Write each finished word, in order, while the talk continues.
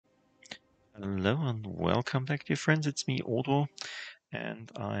Hello and welcome back, dear friends. It's me, Odo,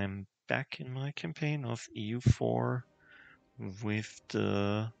 and I'm back in my campaign of EU4 with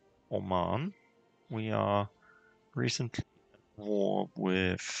the Oman. We are recently at war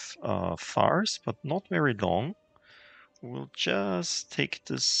with Fars, but not very long. We'll just take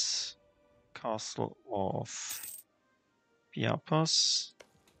this castle of Biapas.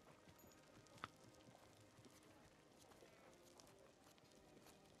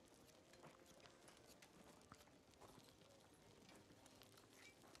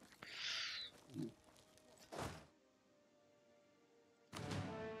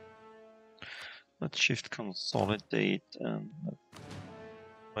 Let's shift consolidate and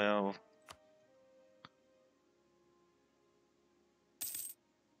well.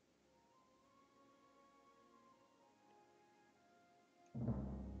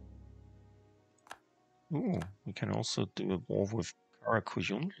 Ooh, we can also do a war with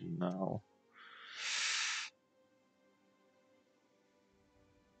Karakuyun now.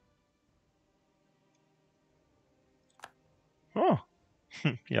 Oh,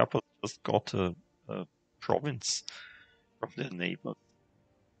 Japan just got a province from their neighbor.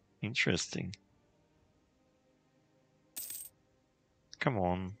 Interesting. Come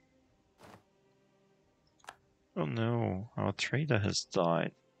on. Oh no, our trader has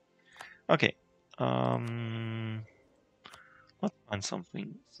died. Okay. Let's find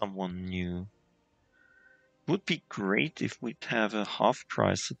someone new. Would be great if we'd have a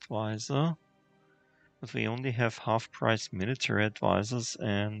half-price advisor, but we only have half-price military advisors,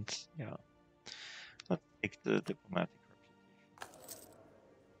 and yeah, let's take the diplomatic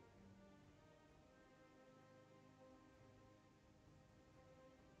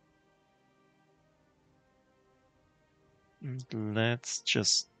reputation. Let's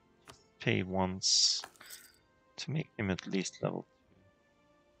just pay once to make him at least level.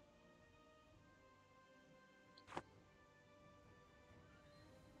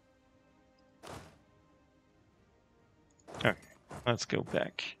 Okay, let's go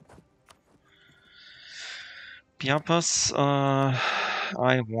back. Piapas,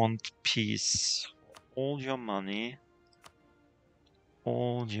 I want peace. All your money.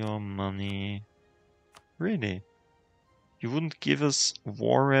 All your money. Really? You wouldn't give us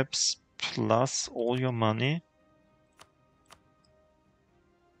war reps plus all your money?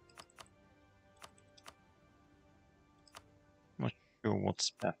 Not sure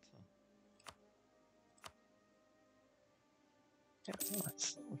what's better. Yeah,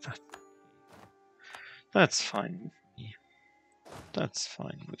 that's fine with me. That's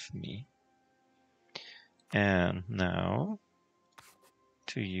fine with me. And now,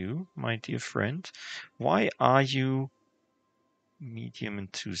 to you, my dear friend, why are you medium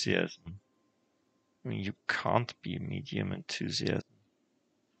enthusiasm? I mean, you can't be medium enthusiasm.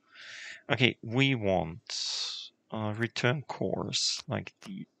 Okay, we want return course like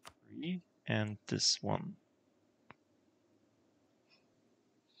D3 and this one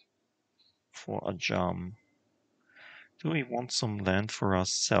for a jam. Do we want some land for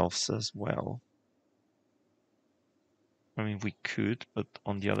ourselves as well? I mean, we could, but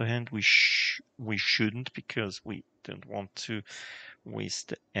on the other hand, we shouldn't because we don't want to waste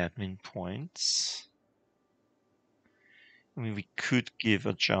the admin points. I mean, we could give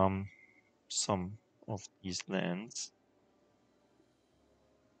a jam some of these lands,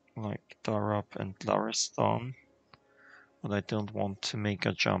 like Darab and Laristan, but I don't want to make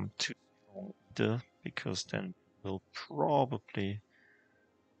a jump too strong either, because then we'll probably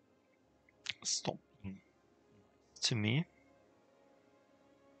stop being nice to me.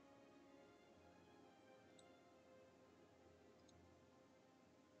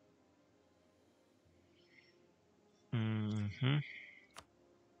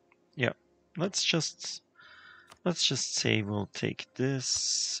 Yeah, let's just say we'll take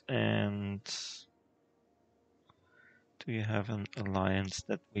this. And do you have an alliance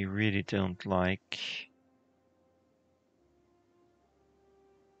that we really don't like?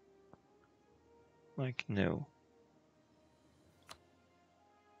 Like, no.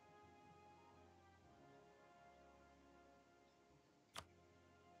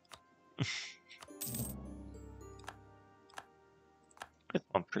 It's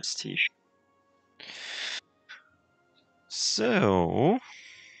on prestige. So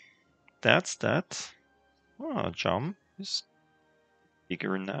that's that. Oh, jump is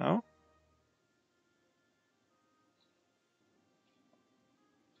bigger now.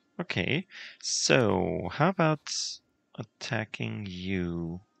 Okay, so how about attacking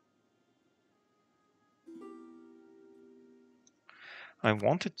you? I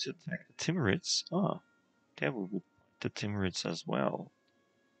wanted to attack the Timurids. Ah, there we would fight the Timurids as well.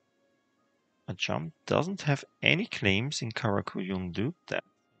 Ajam doesn't have any claims in Karakuyunlu. That's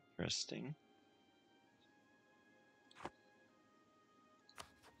interesting.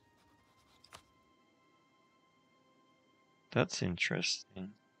 That's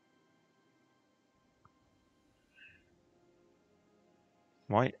interesting.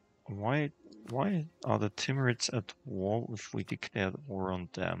 Why are the Timurids at war if we declared war on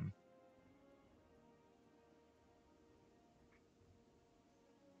them?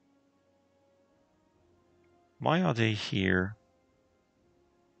 Why are they here?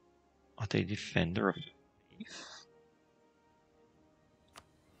 Are they defender of the faith?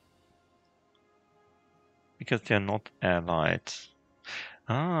 Because they're not allied.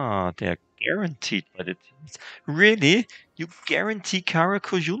 Ah, they're guaranteed by the teams. Really? You guarantee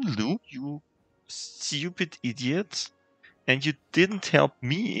Karakojunlu, you stupid idiot? And you didn't help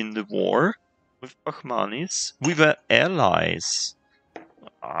me in the war with Bahmanis? We were allies.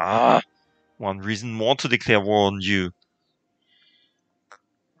 Ah, one reason more to declare war on you.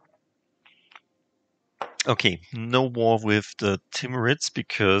 Okay, no war with the Timurids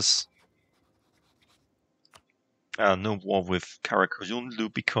because no war with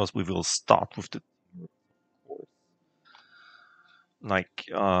Karakojunlu because we will start with the Timurids. Like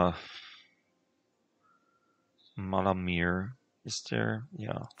Malamir. Is there?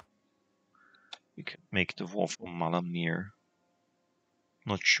 Yeah. We could make the war for Malamir.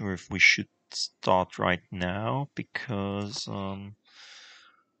 Not sure if we should start right now because I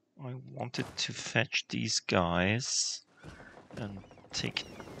wanted to fetch these guys and take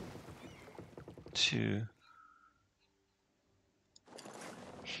to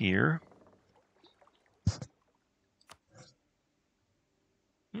here.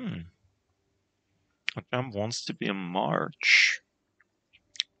 Ajam wants to be a march.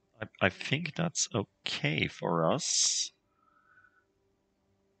 I think that's okay for us.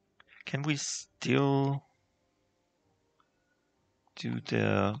 Can we still do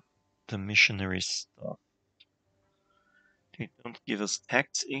the missionary stuff? They don't give us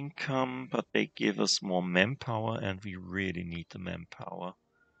tax income, but they give us more manpower, and we really need the manpower.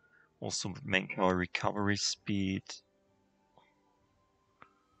 Also, manpower recovery speed.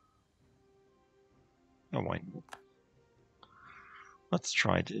 Oh, why not? Let's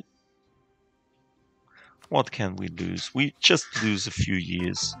try this. What can we lose? We just lose a few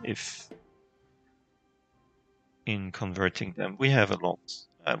years if in converting them. We have a lot.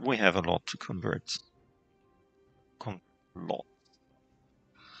 We have a lot to convert. Lot.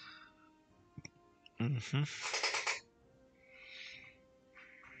 Mm-hmm.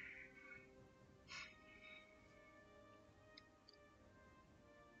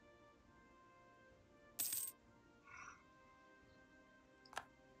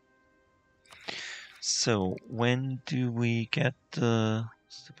 So when do we get the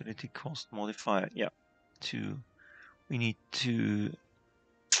stability cost modifier? Yeah, we need 2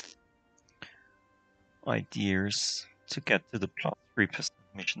 ideas to get to the plus 3%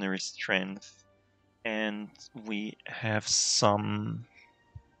 missionary strength, and we have some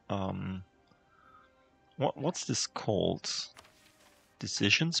what's this called?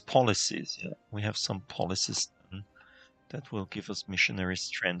 Decisions? Policies, yeah. We have some policies then that will give us missionary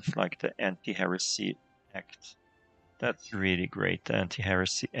strength, like the Anti-Heresy Act. That's really great, the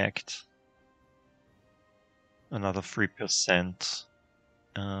Anti-Heresy Act. Another 3%.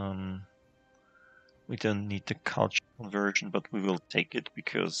 We don't need the culture conversion, but we will take it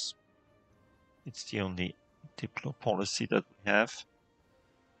because it's the only Diplo policy that we have.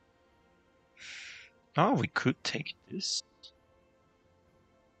 Oh, we could take this.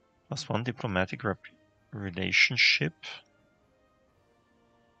 +1 diplomatic relationship.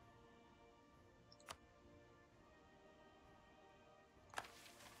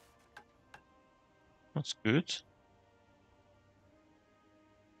 That's good.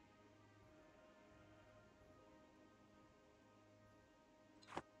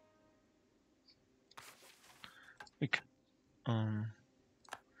 We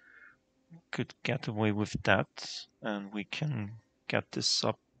could get away with that, and we can get this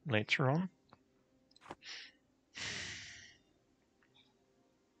up later on.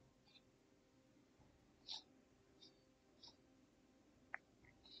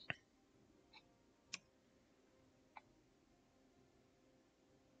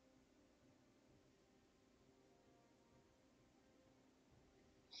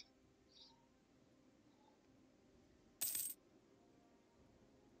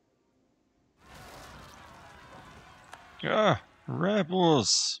 Ah,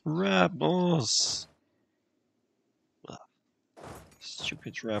 rebels! Rebels! Ugh.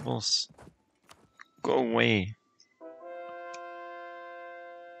 Stupid rebels. Go away.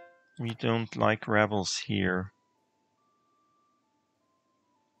 We don't like rebels here.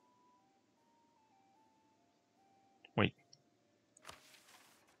 Wait.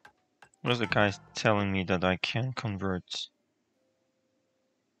 Where's the guy telling me that I can convert?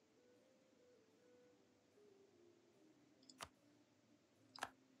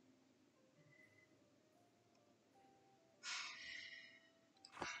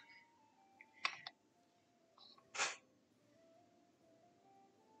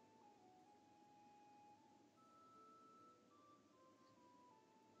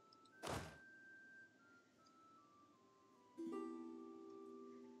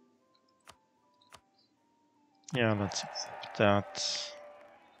 Yeah, let's accept that.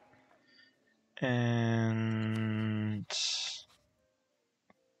 And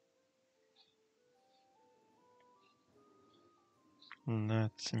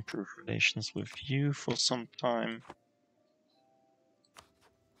let's improve relations with you for some time.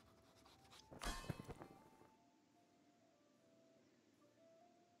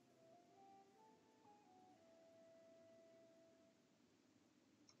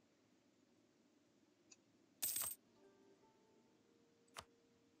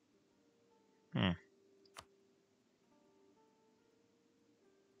 Hmm.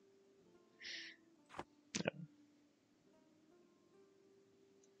 Yeah.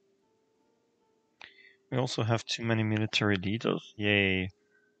 We also have too many military leaders. Yay.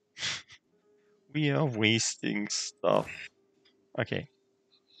 We are wasting stuff. Okay.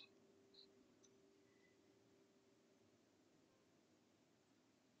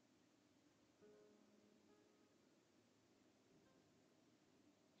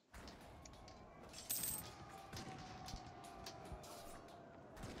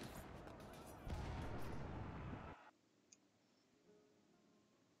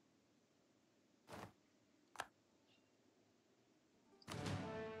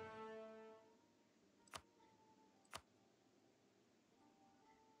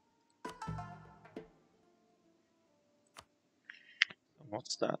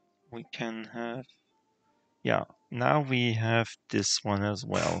 What's that? We can have... Yeah, now we have this one as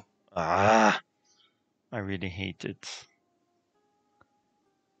well. Ah! I really hate it.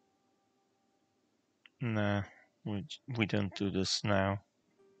 Nah, we don't do this now.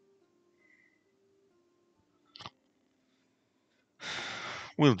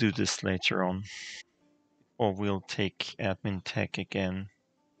 We'll do this later on. Or we'll take admin tech again.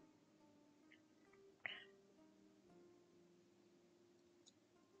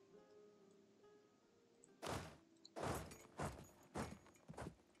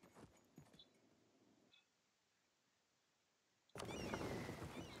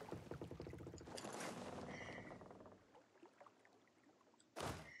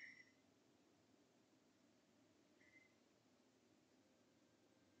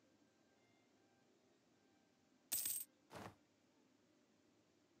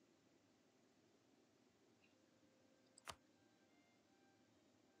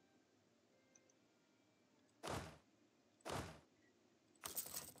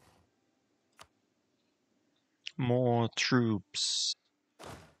 More troops.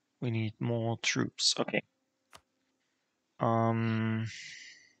 We need more troops. Okay.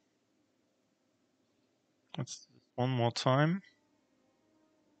 Let's do this one more time.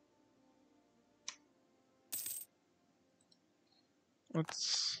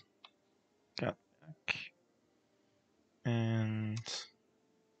 Let's get back. And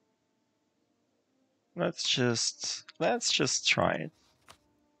let's just try it.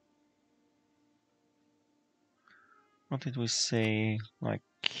 What did we say? Like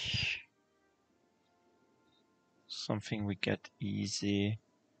something we get easy,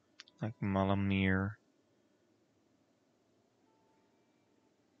 like Malamir.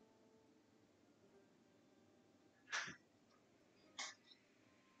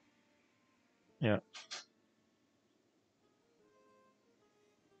 Yeah.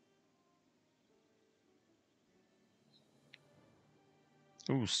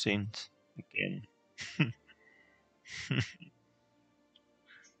 Ooh, Saint again.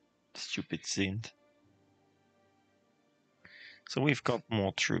 Stupid Saint. So we've got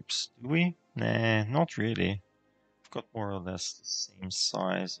more troops, do we? Nah, not really. We've got more or less the same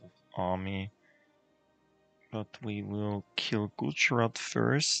size of army. But we will kill Gujarat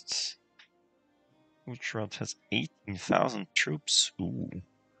first. Gujarat has 18,000 troops. Ooh,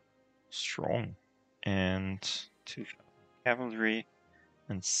 strong. And 2,000 cavalry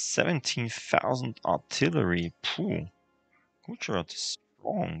and 17,000 artillery. Pooh. Gujarat is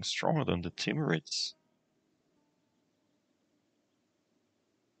strong, stronger than the Timurids.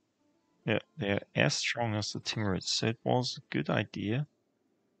 Yeah, they're as strong as the Timurids, so it was a good idea.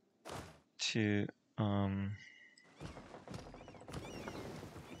 to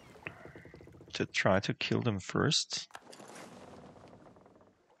try to kill them first.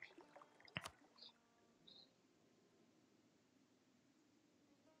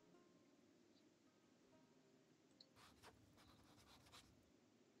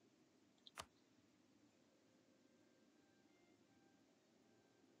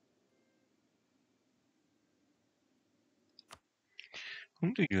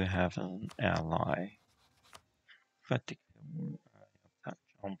 Whom do you have as an ally? Fatigue. That's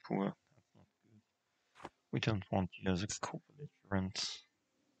not good. We don't want you as a co-belligerent.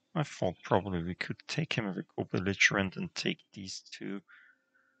 I thought probably we could take him as a co-belligerent and take these two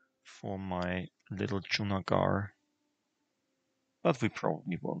for my little Junagar. But we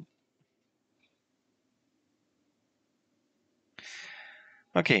probably won't.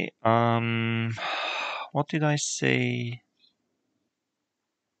 Okay, what did I say?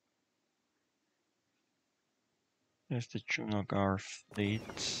 There's the Junagar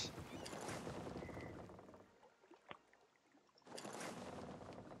fleet.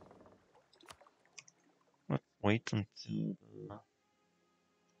 Let's wait until the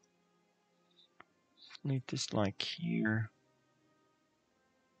fleet is like here.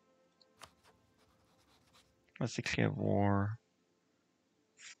 Let's declare war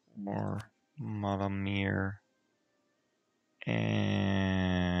for Malamir and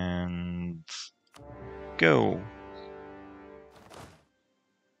go.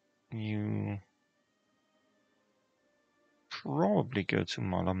 You probably go to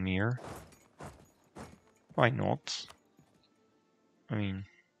Malamir. Why not? I mean,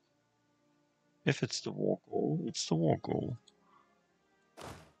 if it's the war goal, it's the war goal.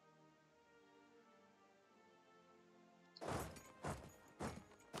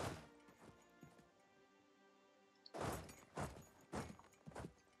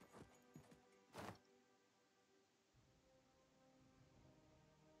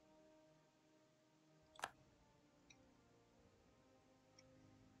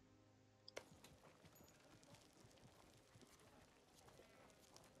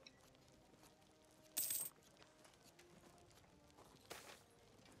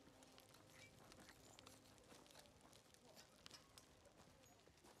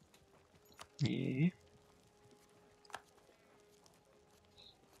 Yeah.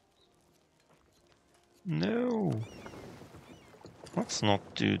 No. Let's not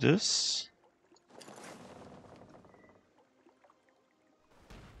do this.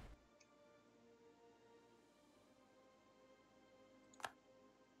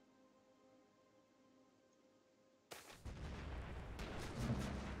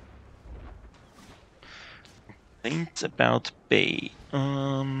 Think about Bay.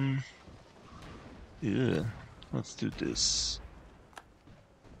 Yeah. Let's do this.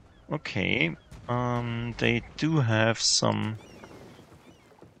 Okay. They do have some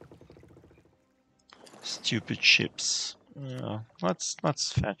stupid ships. Yeah. Let's fetch my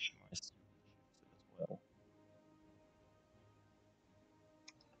stupid ships as well.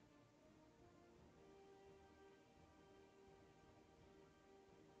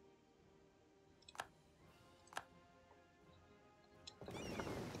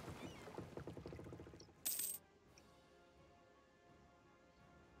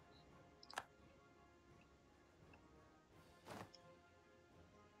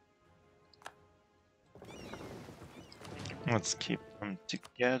 Let's keep them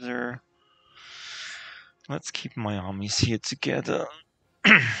together. Let's keep my armies here together.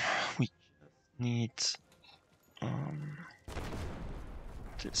 We just need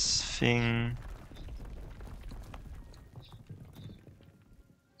this thing.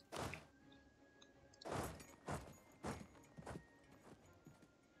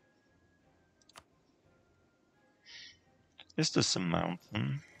 Is this a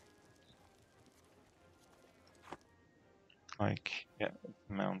mountain? Like, yeah, it's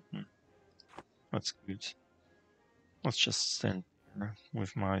a mountain. That's good. Let's just stand here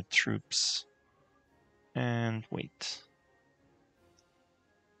with my troops and wait.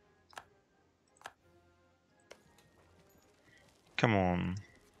 Come on.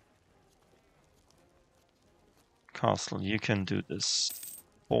 Castle, you can do this.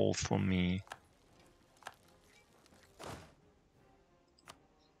 All for me.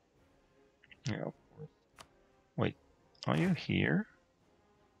 Yeah, of course. Wait, are you here?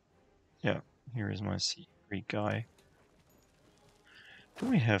 Yeah, here is my C3 guy. Do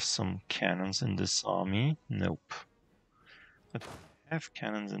we have some cannons in this army? Nope. But we have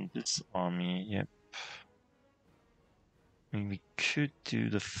cannons in this army, yep. I mean, we could do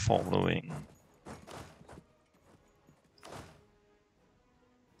the following.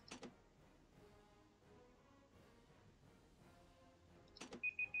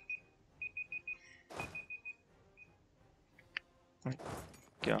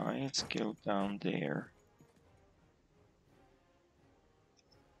 Guys, go down there.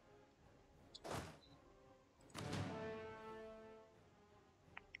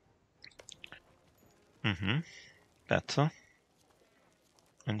 Better.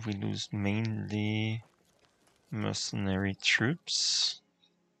 And we lose mainly mercenary troops.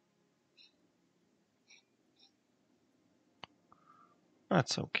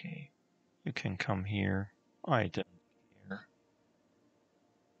 That's okay. You can come here. I don't care.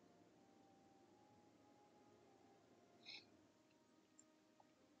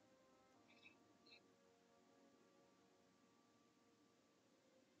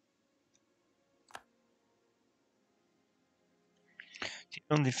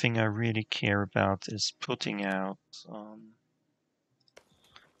 The only thing I really care about is putting out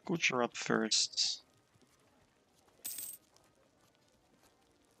Gujarat first.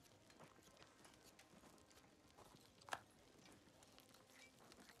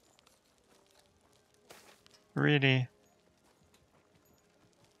 Really?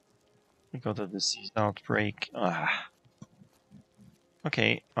 We got a disease outbreak. Ah.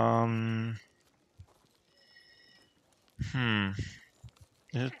 Okay,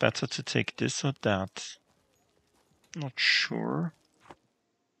 Is it better to take this or that? Not sure.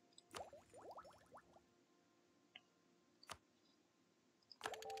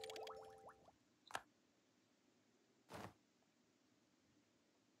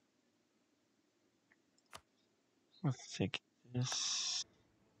 Let's take this.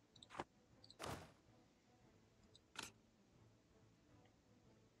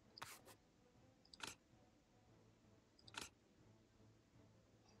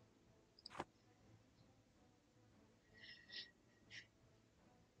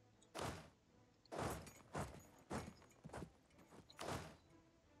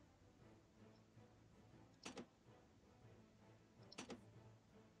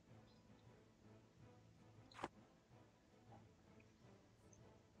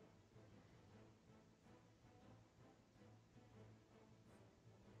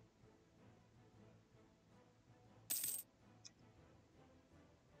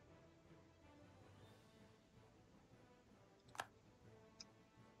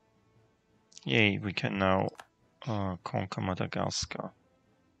 Yay, we can now conquer Madagascar.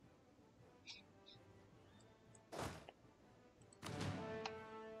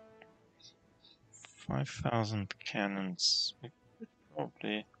 5,000 cannons. We could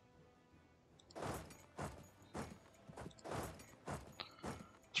probably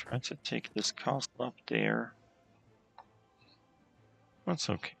try to take this castle up there. That's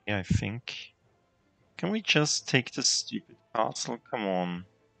okay, I think. Can we just take this stupid castle? Come on.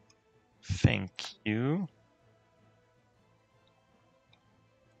 Thank you.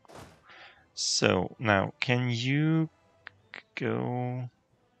 So, now, can you go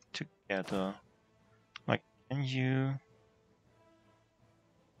together? Like, can you...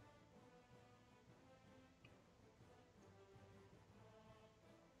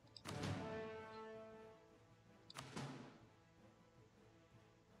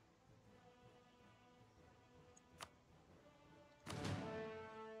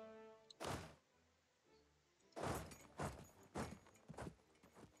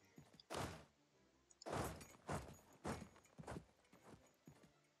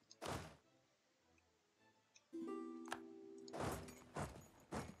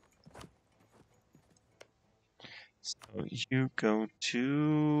 So you go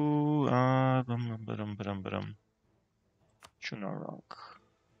to Chunarok.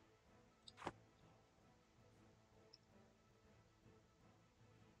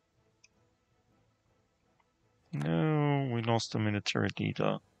 No, we lost the military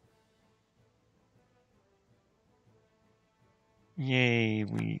leader. Yay,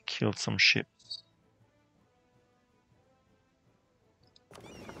 we killed some ships.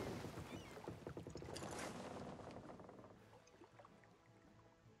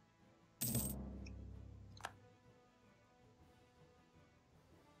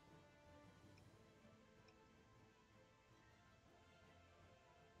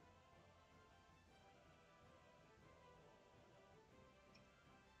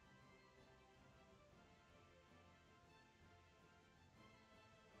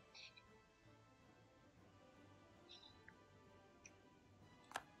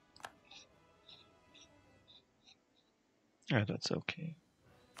 Yeah, that's okay.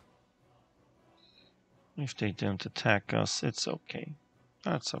 If they don't attack us, it's okay.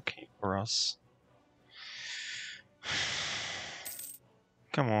 That's okay for us.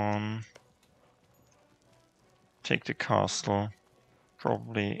 Come on. Take the castle.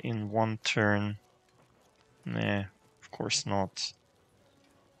 Probably in one turn. Nah, of course not.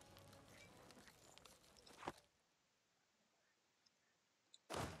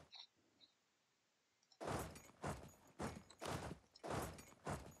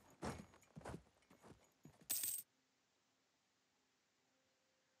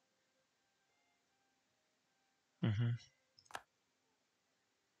 Mm-hmm.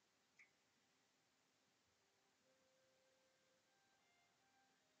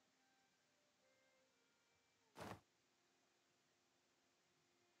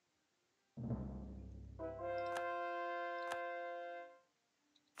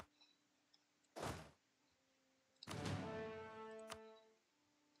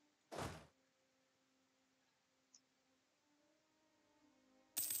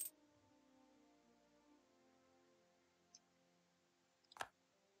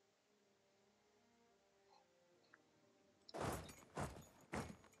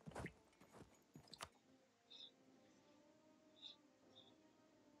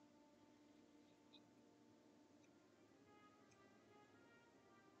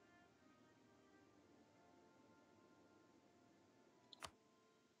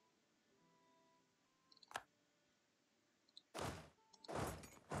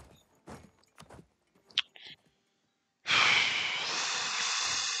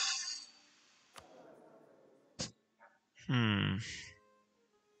 Hmm.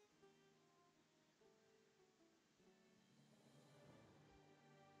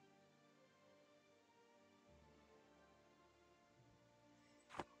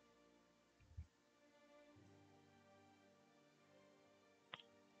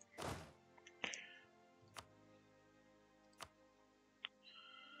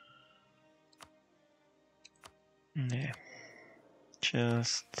 Yeah.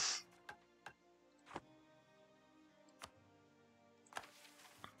 Just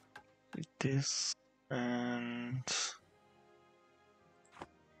this and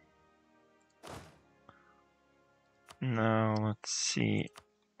now let's see.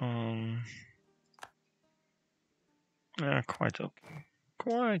 Quite okay.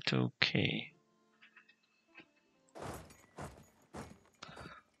 Quite okay.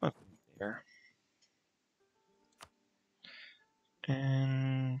 Up there.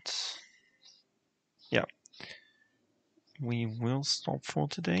 And yeah, we will stop for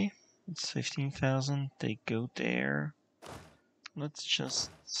today. It's 15,000. They go there. Let's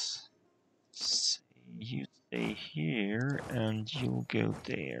just say you stay here and you'll go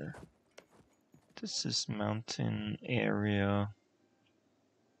there. This is mountain area.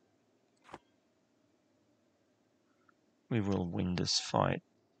 We will win this fight.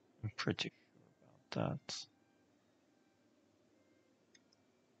 I'm pretty sure about that.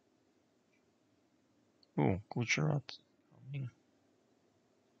 Oh, Gujarat coming.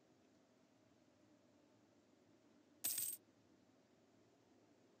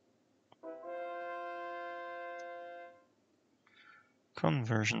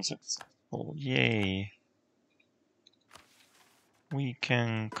 Conversion successful. Yay. We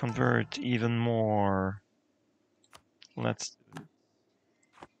can convert even more. Let's do it.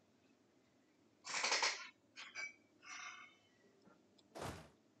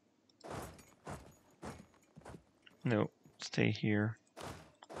 No, stay here.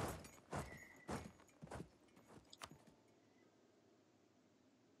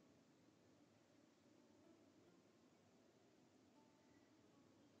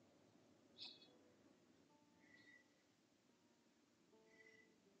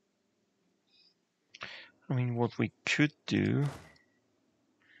 I mean, what we could do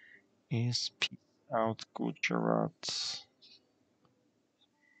is peace out Gujarat.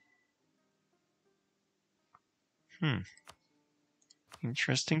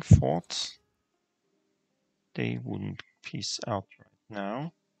 Interesting thought. They wouldn't peace out right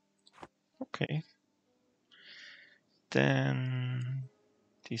now. Okay. Then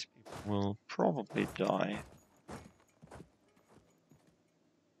these people will probably die.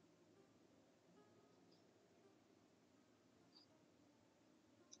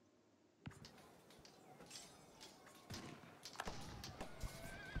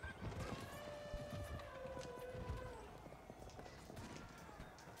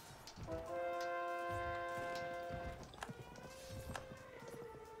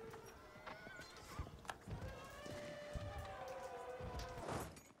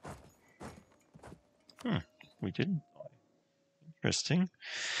 We didn't die. Interesting.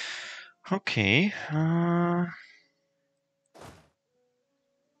 Okay.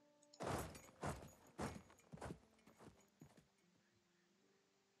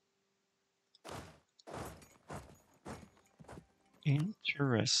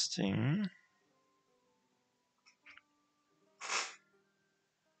 Interesting.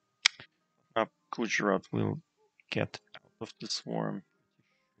 Gujarat will get out of the swarm,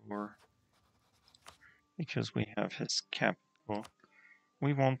 sure, because we have his capital.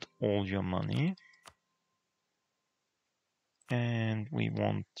 We want all your money. And we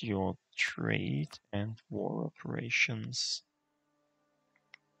want your trade and war operations.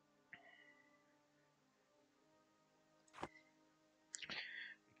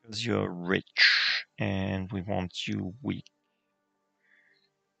 Because you're rich and we want you weak.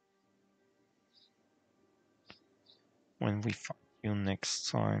 When we fight you next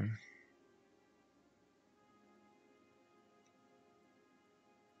time.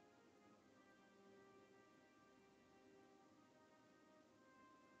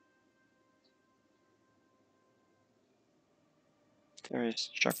 There is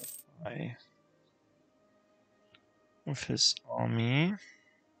Jagai with his army.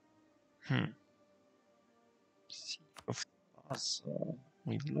 Siege of Gaza.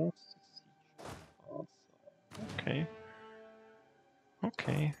 We lost the siege of Gaza. Okay.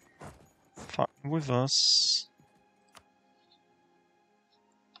 Okay. Fine with us.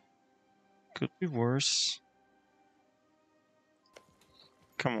 Could be worse.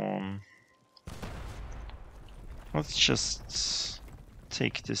 Come on. Let's just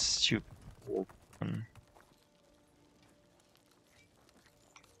take this stupid one.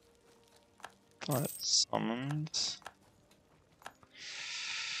 That's summoned.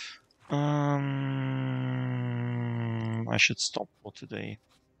 I should stop for today.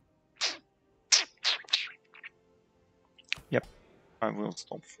 Yep, I will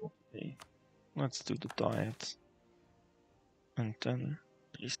stop for today. Let's do the diet. And then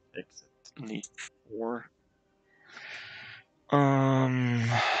please exit lead 4.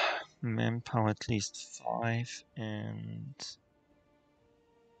 Manpower at least 5 and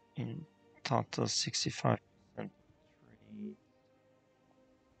in Tata 65% trade.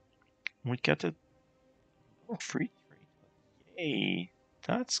 We get a free trade. Yay!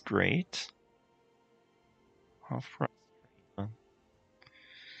 That's great. Half price trade.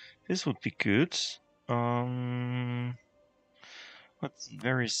 This would be good. Let's see,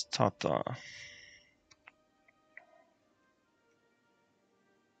 where is Tata?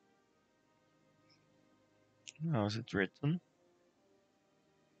 How is it written?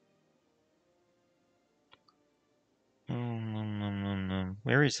 No.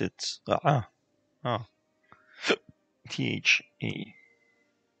 Where is it? Ah. THA.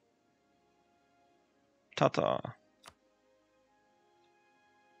 Tata.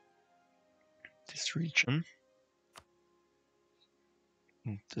 This region.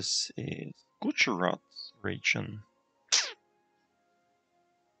 And this is Gujarat region.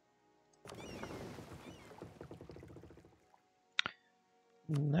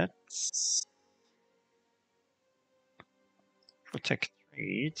 Let's protect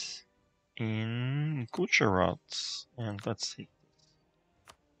trade in Gujarat. And let's see this.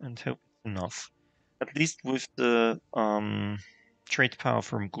 And hope it's enough. At least with the trade power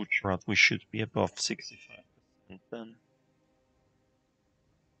from Gujarat, we should be above 65% then.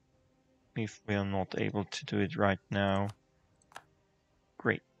 If we are not able to do it right now.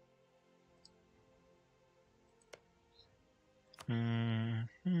 Great.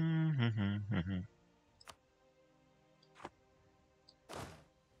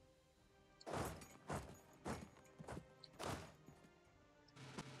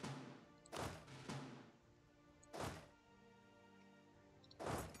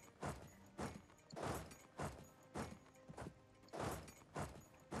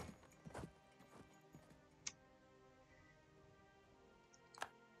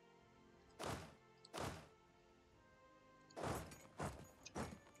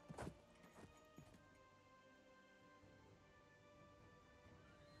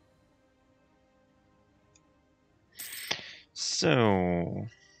 So,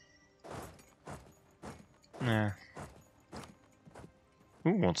 ooh,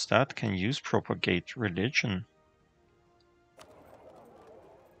 what's that? Can use propagate religion.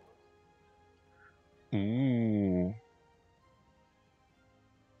 Ooh,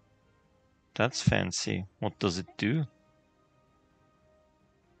 that's fancy. What does it do?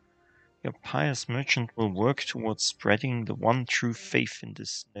 Your pious merchant will work towards spreading the one true faith in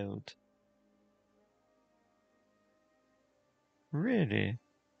this node. Really?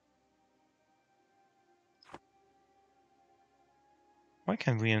 Why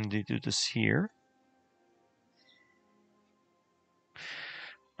can't we only do this here?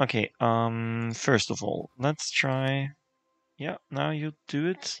 Okay, first of all, let's try... Yeah, now you do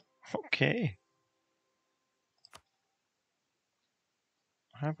it. Okay.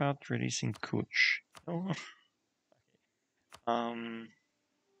 How about releasing Kuch? Oh.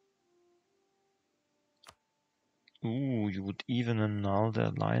 Ooh, you would even annul the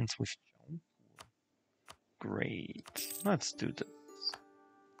alliance with Jaunpur. Great. Let's do this.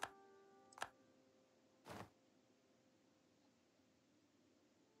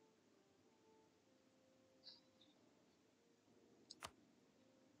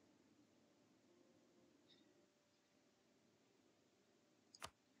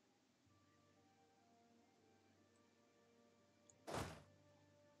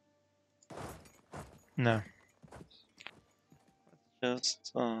 No. Let's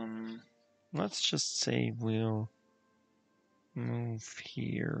just say we'll move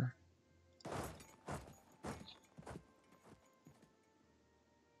here.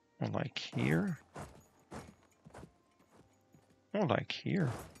 Or like here. Or like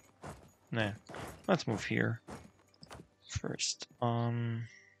here. Nah. Let's move here first.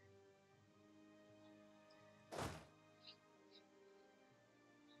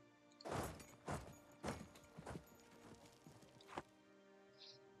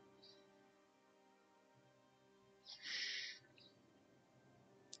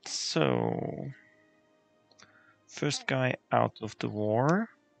 So first guy out of the war.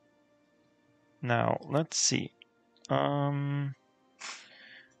 Now let's see.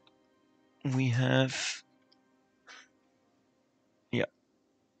 We have, yeah.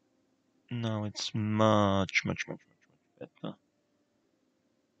 Now it's much better.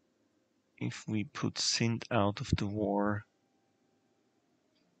 If we put Sindh out of the war,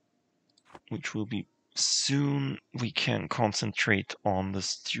 which will be soon, we can concentrate on the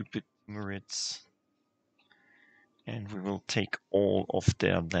stupid Timurids. And we will take all of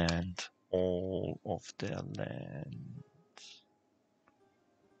their land. All of their land.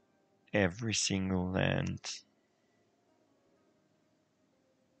 Every single land.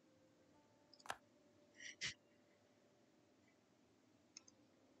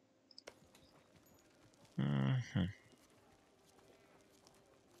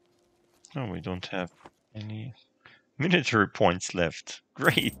 No, we don't have any military points left.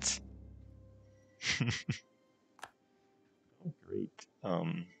 Great. Great. We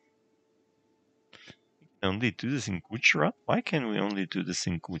can only do this in Gujarat? Why can we only do this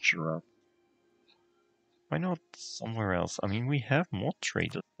in Gujarat? Why not somewhere else? I mean, we have more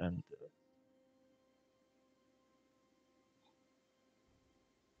traders than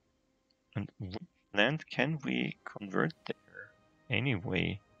and which land can we convert there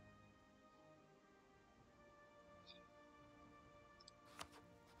anyway?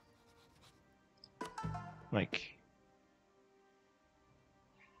 Like,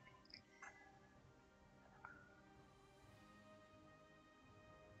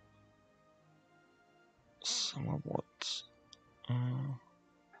 somewhat.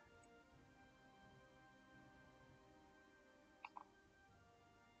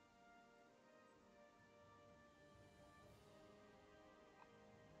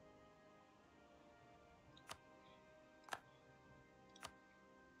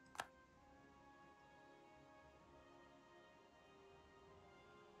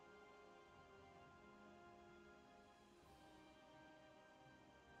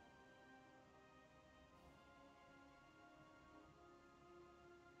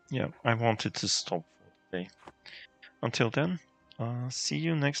 Yeah, I wanted to stop for today. Until then, see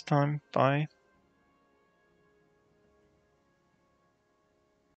you next time. Bye.